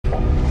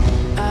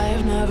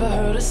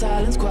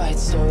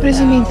What does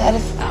he mean, Dad?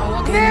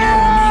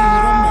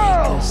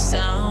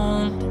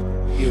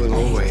 You will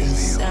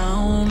always be.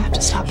 I have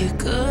to stop. You're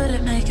good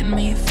at making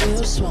me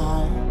feel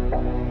small.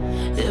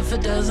 If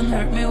it doesn't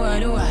hurt me, why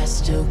do I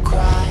still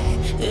cry?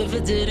 If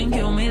it didn't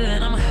kill me,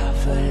 then I'm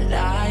half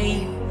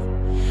alive.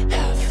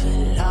 Half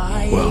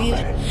alive.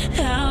 Well,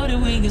 how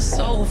did we get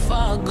so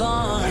far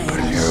gone? I put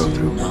an arrow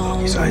through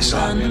Loki's eye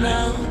socket.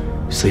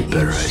 Sleep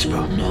better, I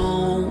suppose.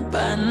 No,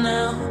 by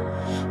now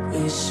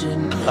we should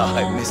know. Oh,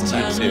 I missed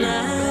you too.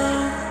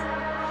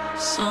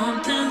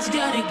 Something's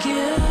gotta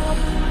give.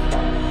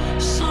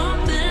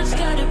 Something's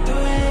gotta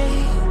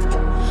break.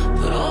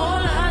 But all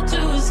I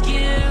do is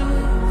give.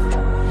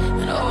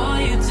 And all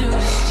you do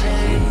is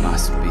take.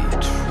 Must be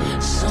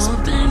true.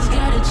 Something's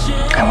gotta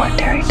change. I want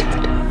Terry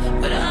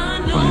dead. But I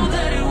know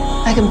that it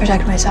won't. I can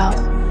protect myself.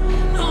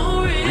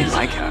 No We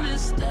like her.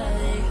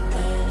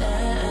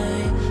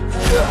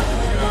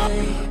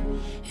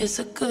 It's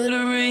a good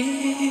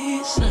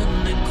reason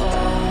to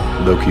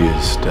go. Loki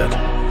is dead.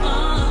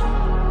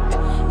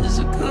 It's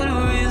a good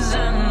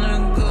reason to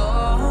go.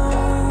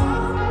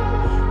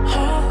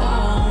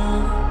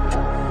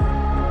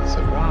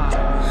 Surprise.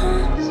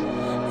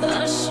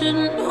 I should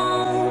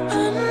know,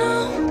 I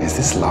know, Is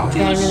this love?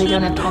 I really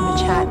don't have time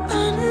to chat.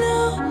 I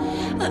know.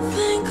 I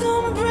think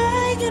I'm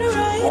breaking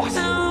right What?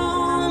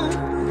 now.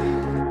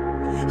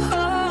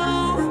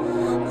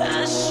 Oh,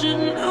 I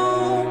should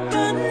know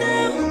by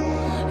now.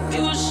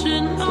 You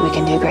should know. We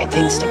can do great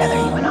things together,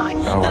 you and I.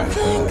 Oh, I I've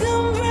think heard.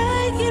 I'm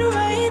breaking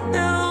right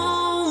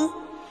now.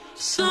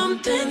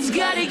 Something's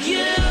gotta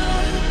give.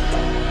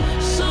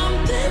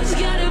 Something's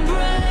gotta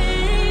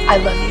break. I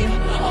love you.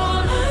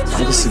 All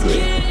I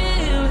disagree.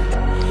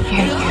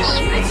 You're used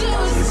to me.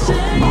 You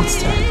called the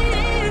monster.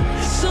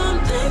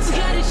 Something's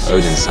gotta change.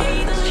 Odin's son.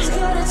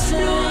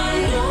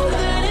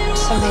 If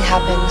something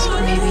happens,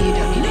 maybe you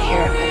don't need to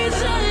hear it,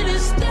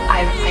 but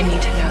I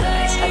need to know that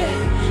I said it.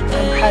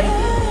 I'm proud of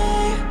you.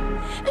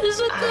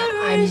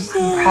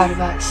 I'm proud of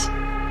us.